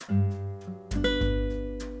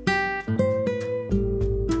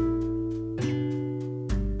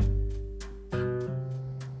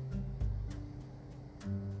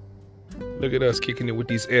Look at us kicking it with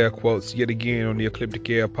these air quotes yet again on the Ecliptic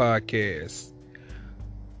Air podcast.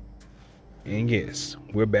 And yes,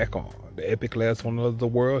 we're back on. The epic last one of the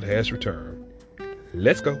world has returned.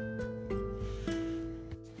 Let's go.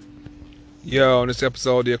 Yo, on this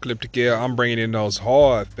episode of the Ecliptic Air, I'm bringing in those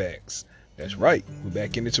hard facts. That's right, we're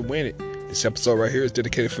back in it to win it. This episode right here is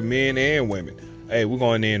dedicated for men and women. Hey, we're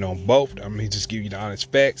going in on both. I'm going to just give you the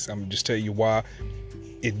honest facts. I'm going to just tell you why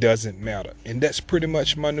it doesn't matter. And that's pretty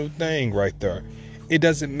much my new thing right there. It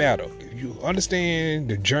doesn't matter. If you understand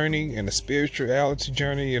the journey and the spirituality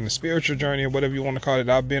journey and the spiritual journey or whatever you want to call it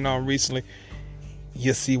I've been on recently,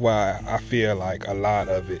 you'll see why I feel like a lot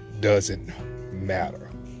of it doesn't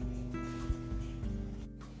matter.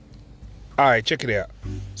 Alright, check it out.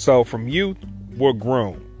 So from youth, we're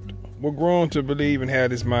groomed. We're groomed to believe and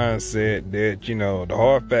have this mindset that, the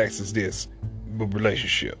hard facts is this. With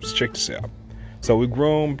relationships. Check this out. So we're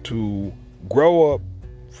groomed to grow up,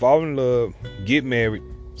 fall in love, get married,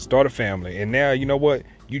 start a family. And now, you know what?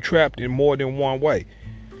 You trapped in more than one way.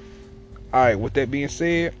 Alright, with that being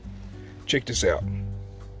said, check this out.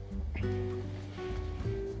 You're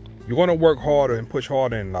going to work harder and push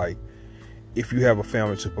harder in life if you have a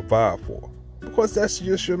family to provide for. Because that's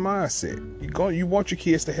just your mindset. You want your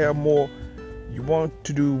kids to have more. You want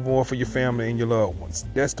to do more for your family and your loved ones.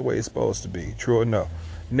 That's the way it's supposed to be. True enough.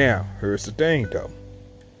 Now, here's the thing though.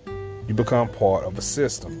 You become part of a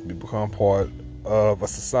system. You become part of a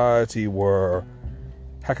society where,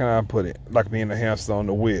 how can I put it? Like being a hamster on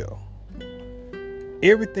the wheel.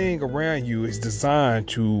 Everything around you is designed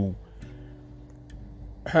to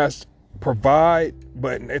provide,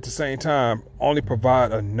 but at the same time, only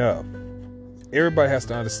provide enough. Everybody has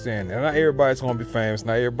to understand that. Not everybody's going to be famous.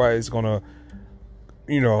 Not everybody's going to,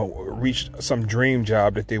 reach some dream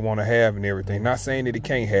job that they want to have and everything. Not saying that it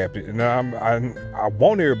can't happen. And I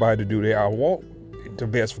want everybody to do that. I want the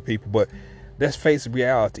best for people, but let's face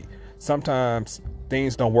reality. Sometimes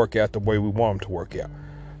things don't work out the way we want them to work out.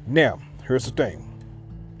 Now, here's the thing.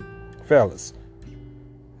 Fellas,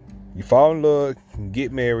 you fall in love,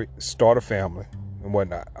 get married, start a family, and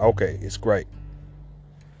whatnot. Okay, it's great.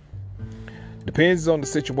 Depends on the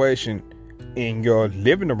situation in your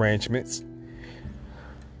living arrangements,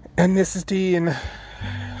 ethnicity, and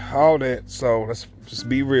all that. So let's just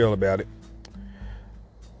be real about it.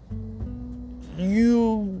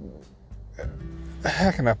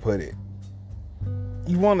 How can I put it?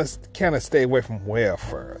 You want to kind of stay away from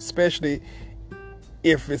welfare, especially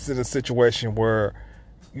if it's in a situation where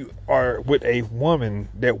you are with a woman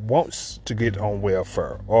that wants to get on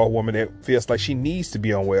welfare, or a woman that feels like she needs to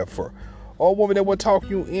be on welfare, or a woman that will talk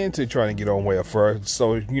you into trying to get on welfare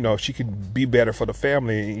so, she could be better for the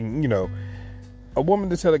family. A woman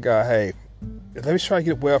to tell a guy, hey, let me try to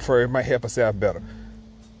get welfare. It might help us out better.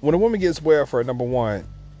 When a woman gets welfare, number one,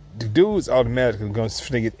 the dude's automatically going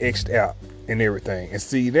to get X'd out and everything. And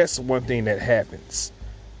see, that's one thing that happens.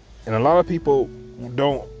 And a lot of people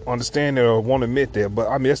don't understand that or won't admit that.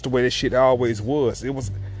 But, that's the way this shit always was. It was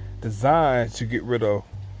designed to get rid of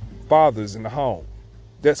fathers in the home.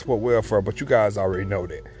 That's what welfare, but you guys already know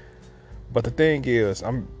that. But the thing is,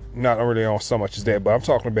 I'm not really on so much as that, but I'm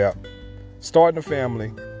talking about starting a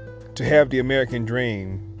family, to have the American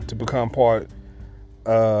dream, to become part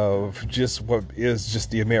of just what is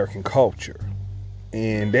just the American culture.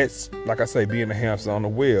 And that's, like I say, being a hamster on the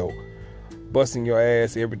wheel, busting your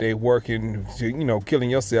ass every day, working,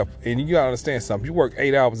 killing yourself. And you gotta understand something. You work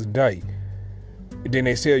 8 hours a day, and then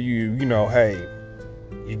they tell you, hey,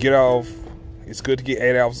 you get off. It's good to get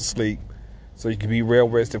 8 hours of sleep so you can be well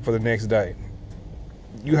rested for the next day.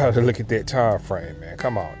 You have to look at that time frame, man.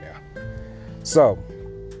 Come on now. So,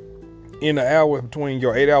 in the hour between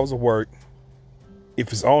your 8 hours of work,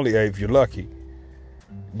 if it's only 8, if you're lucky,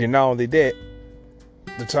 then not only that,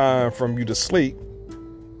 the time from you to sleep,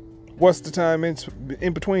 what's the time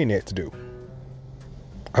in between that to do?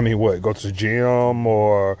 What? Go to the gym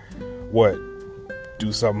or what?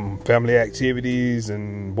 Do some family activities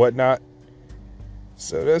and whatnot?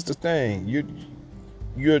 So that's the thing.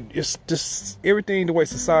 It's just everything the way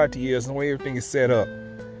society is and the way everything is set up.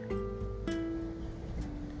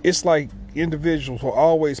 It's like individuals will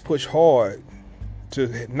always push hard to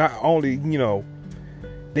not only,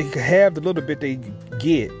 they can have the little bit they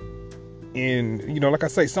get. And, like I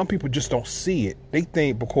say, some people just don't see it. They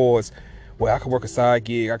think because, I could work a side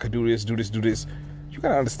gig, I could do this. You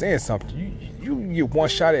gotta understand something. You get one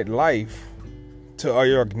shot at life to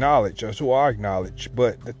our knowledge.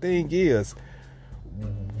 But the thing is,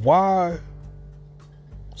 why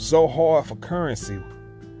so hard for currency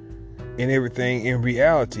and everything? In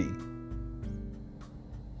reality,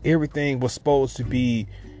 everything was supposed to be,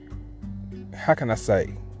 how can I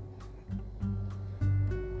say,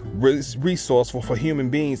 resourceful for human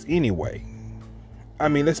beings anyway. I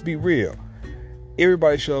mean, let's be real.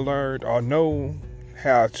 Everybody should learn or know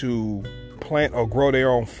how to plant or grow their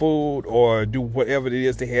own food or do whatever it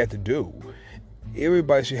is they had to do.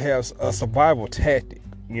 Everybody should have a survival tactic,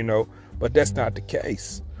 but that's not the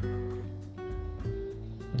case.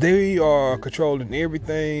 They are controlling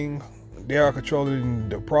everything. They are controlling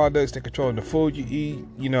the products. They're controlling the food you eat.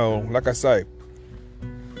 Like I say,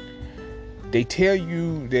 they tell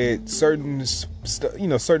you that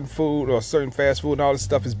certain food or certain fast food and all this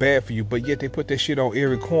stuff is bad for you, but yet they put that shit on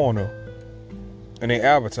every corner and they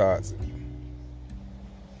advertise it.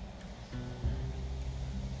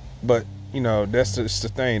 But that's just the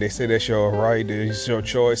thing. They say that's your right, it's your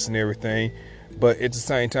choice and everything. But at the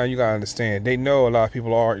same time, you gotta understand, they know a lot of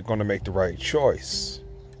people aren't gonna make the right choice.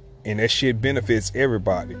 And that shit benefits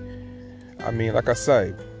everybody. I mean, like I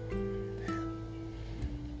say,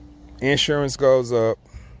 insurance goes up,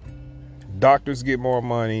 doctors get more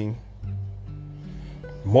money,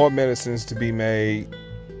 more medicines to be made.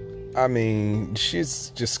 I mean,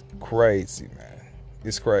 shit's just crazy, man.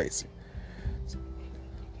 It's crazy.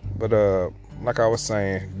 But like I was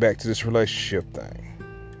saying, back to this relationship thing.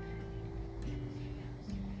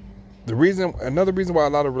 Another reason why a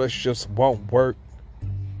lot of relationships won't work,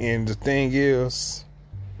 and the thing is,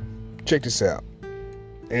 check this out.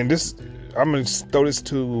 And I'm gonna throw this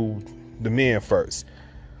to the men first.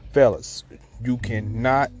 Fellas, you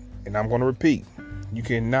cannot, and I'm gonna repeat, you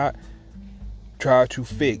cannot try to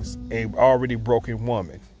fix a already broken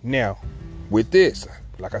woman. Now, with this,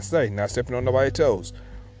 like I say, not stepping on nobody's toes.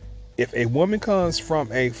 If a woman comes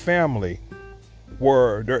from a family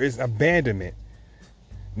where there is abandonment,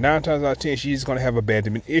 9 times out of 10, she's going to have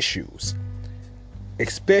abandonment issues.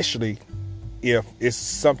 Especially if it's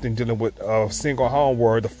something dealing with a single home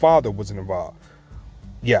where the father wasn't involved.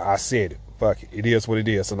 Yeah, I said it. Fuck it. It is what it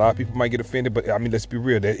is. A lot of people might get offended, but I mean, let's be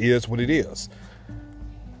real. That is what it is.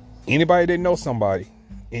 Anybody that knows somebody,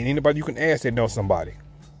 and anybody you can ask that knows somebody.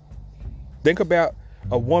 Think about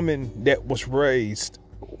a woman that was raised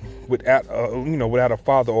without a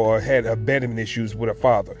father or had abandonment issues with a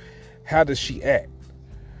father. How does she act?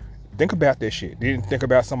 Think about that shit. Then think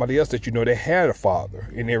about somebody else that that had a father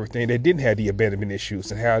and everything that didn't have the abandonment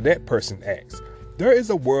issues and how that person acts. There is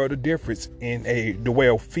a world of difference in the way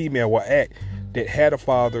a female will act that had a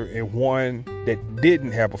father and one that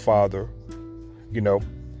didn't have a father,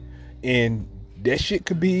 and that shit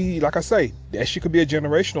could be, like I say, that shit could be a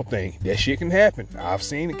generational thing. That shit can happen. I've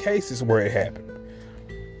seen cases where it happened.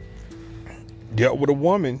 Dealt with a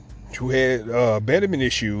woman who had abandonment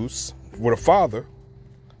issues with a father.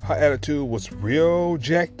 Her attitude was real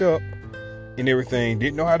jacked up and everything.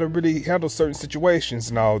 Didn't know how to really handle certain situations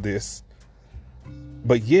and all this.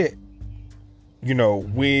 But yet,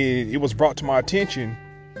 when it was brought to my attention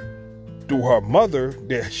through her mother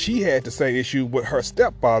that she had the same issue with her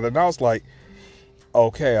stepfather, and I was like,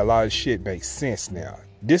 okay, a lot of shit makes sense now.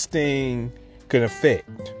 This thing can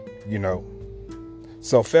affect,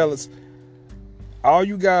 So fellas, all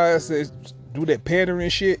you guys that do that pandering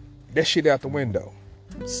shit, that shit out the window.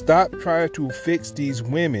 Stop trying to fix these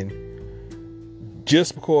women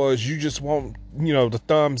just because you just want, the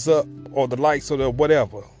thumbs up or the likes or the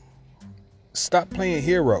whatever. Stop playing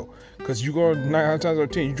hero, because you're going to 9 times out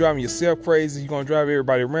of 10, you're driving yourself crazy, you're going to drive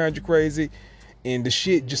everybody around you crazy, and the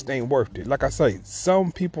shit just ain't worth it. Like I say,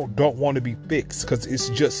 some people don't want to be fixed because it's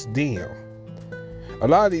just them. A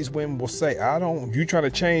lot of these women will say, you trying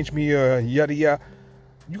to change me, yada yada.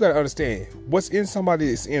 You got to understand, what's in somebody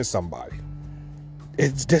is in somebody.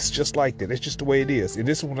 That's just like that. It's just the way it is. And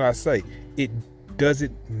this is what I say. It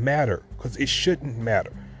doesn't matter, because it shouldn't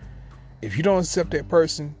matter. If you don't accept that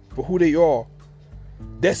person for who they are,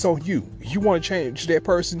 that's on you. If you want to change that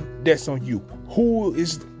person, that's on you.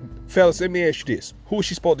 Fellas, let me ask you this. Who is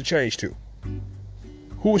she supposed to change to?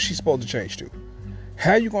 Who is she supposed to change to?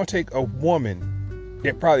 How you going to take a woman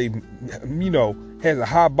that probably, has a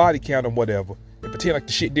high body count or whatever, and pretend like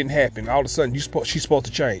the shit didn't happen, all of a sudden she's supposed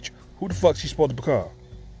to change? Who the fuck she's supposed to become?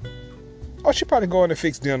 Oh, she probably go in there and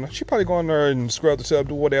fix dinner. She probably go in there and scrub the tub,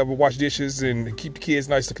 do whatever, wash dishes, and keep the kids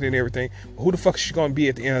nice looking and everything. But who the fuck is she going to be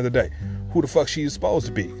at the end of the day? Who the fuck she is supposed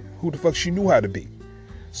to be? Who the fuck she knew how to be?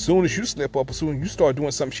 Soon as you slip up, as soon as you start doing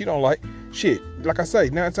something she don't like, shit, like I say,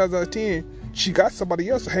 9 times out of 10, she got somebody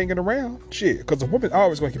else hanging around. Shit, because a woman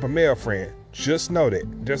always going to keep a male friend. Just know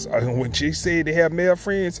that. Just when she said they have male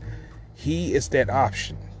friends, he is that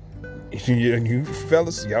option. You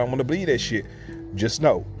fellas, y'all don't want to believe that shit. Just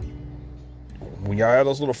know, when y'all have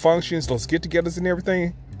those little functions, those get-togethers and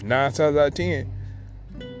everything, 9 times out of 10,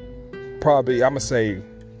 probably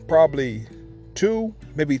 2,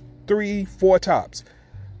 maybe 3, 4 tops.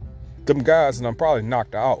 them guys and I'm probably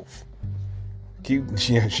knocked her off.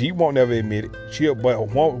 She won't never admit it.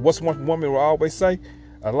 What's one woman will always say?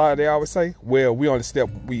 A lot of they always say, well, we only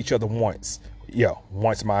slept with each other once. Yeah,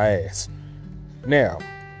 once my ass. Now,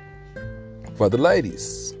 for the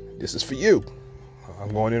ladies, this is for you. I'm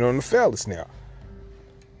going in on the fellas now.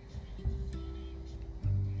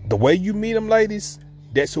 The way you meet him, ladies,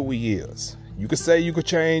 that's who he is. You could say you could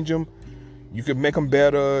change him. You could make him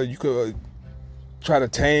better. You could try to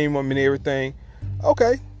tame him and everything.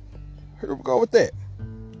 Okay, here we go with that.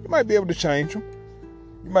 You might be able to change him.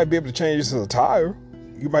 You might be able to change his attire.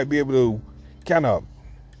 You might be able to kind of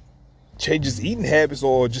change his eating habits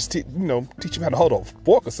or just, teach him how to hold a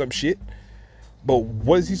fork or some shit. But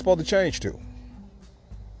what is he supposed to change to?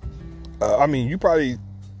 You probably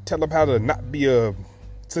tell him how to not be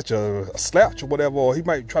such a slouch or whatever, or he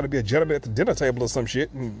might try to be a gentleman at the dinner table or some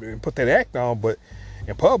shit and put that act on, but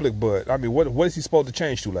in public. But what is he supposed to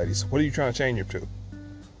change to, ladies? What are you trying to change him to?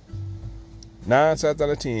 9 times out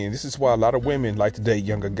of 10, this is why a lot of women like to date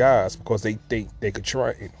younger guys, because they think they could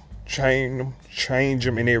change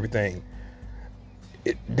them and everything.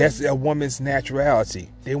 That's a woman's naturality.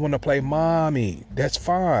 They want to play mommy. That's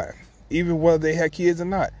fine, even whether they have kids or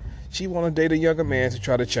not. She want to date a younger man to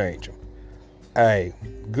try to change him. Hey,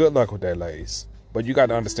 good luck with that, ladies. But you got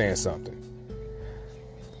to understand something.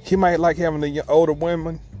 He might like having the older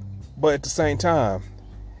women, but at the same time,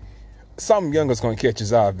 something younger is going to catch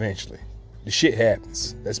his eye eventually. The shit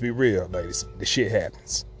happens. Let's be real, ladies. The shit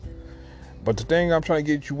happens. But the thing I'm trying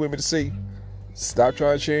to get you women to see, stop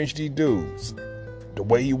trying to change these dudes. The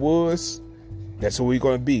way he was, that's who he's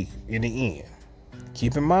going to be in the end.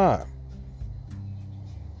 Keep in mind,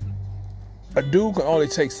 a dude can only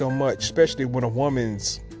take so much, especially when a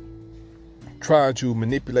woman's trying to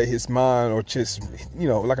manipulate his mind or just,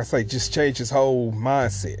 like I say, just change his whole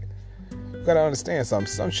mindset. You gotta understand something.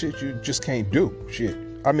 Some shit you just can't do. Shit.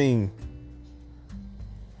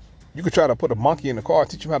 You could try to put a monkey in the car and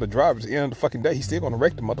teach him how to drive. At the end of the fucking day, he's still gonna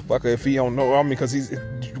wreck the motherfucker if he don't know. Because he's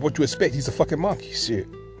what you expect. He's a fucking monkey. Shit.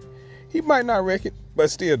 He might not wreck it, but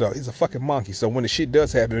still though, he's a fucking monkey. So when the shit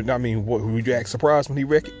does happen, what would you act surprised when he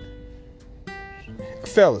wreck it?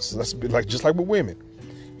 Fellas, let's be just like with women.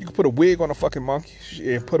 You can put a wig on a fucking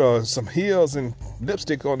monkey and put some heels and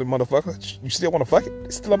lipstick on the motherfucker. You still want to fuck it?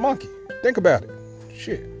 It's still a monkey. Think about it.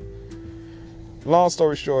 Shit. Long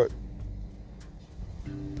story short,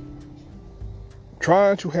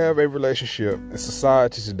 trying to have a relationship in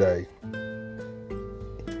society today,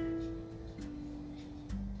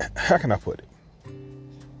 how can I put it?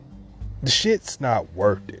 The shit's not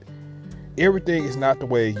worth it. Everything is not the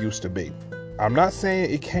way it used to be. I'm not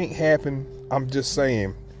saying it can't happen. I'm just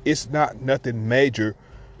saying it's not nothing major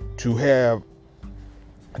to have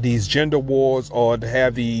these gender wars or to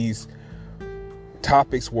have these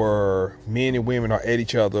topics where men and women are at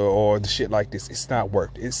each other or the shit like this. It's not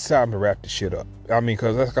worth it. It's time to wrap this shit up.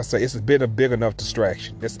 Because like I say, it's been a big enough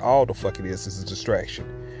distraction. That's all the fuck it is. It's a distraction.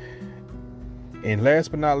 And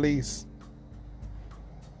last but not least,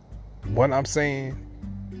 what I'm saying,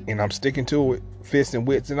 and I'm sticking to it, fists and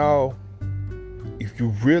wits and all, if you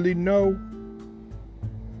really know,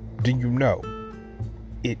 then you know.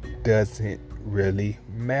 It doesn't really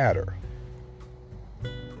matter.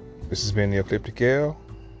 This has been the Ecliptic L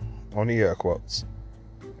on the air quotes.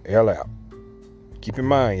 L out. Keep in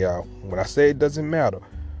mind, y'all, when I say it doesn't matter,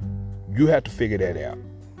 you have to figure that out.